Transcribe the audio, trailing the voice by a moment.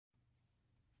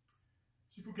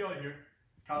Sifu Kelly here,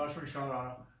 Colorado Springs,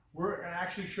 Colorado. We're going to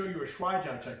actually show you a Shuai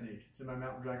Jiao technique. It's in my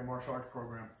Mountain Dragon martial arts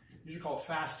program. These are called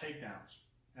fast takedowns.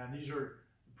 And these are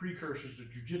precursors to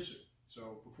jiu-jitsu.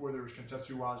 So before there was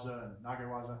Kentetsu Waza and Nage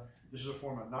Waza, this is a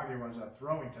form of Nage Waza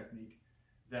throwing technique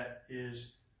that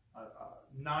is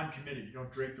non-committed. You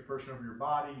don't drape the person over your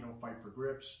body. You don't fight for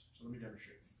grips. So let me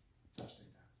demonstrate. Fast takedown.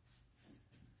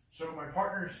 So my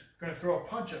partner's going to throw a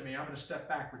punch at me. I'm going to step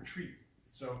back, retreat.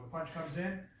 So the punch comes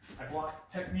in, I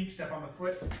block technique, step on the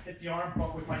foot, hit the arm,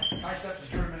 bump with my triceps, and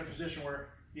turn him in a position where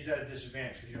he's at a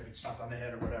disadvantage because he's been stomped on the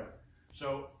head or whatever.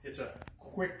 So it's a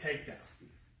quick takedown.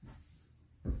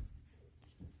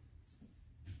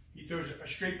 He throws a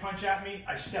straight punch at me,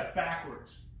 I step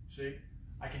backwards. See?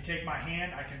 I can take my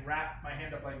hand, I can wrap my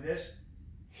hand up like this,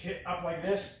 hit up like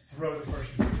this, throw the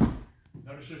person.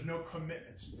 Notice there's no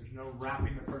commitments. There's no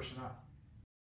wrapping the person up.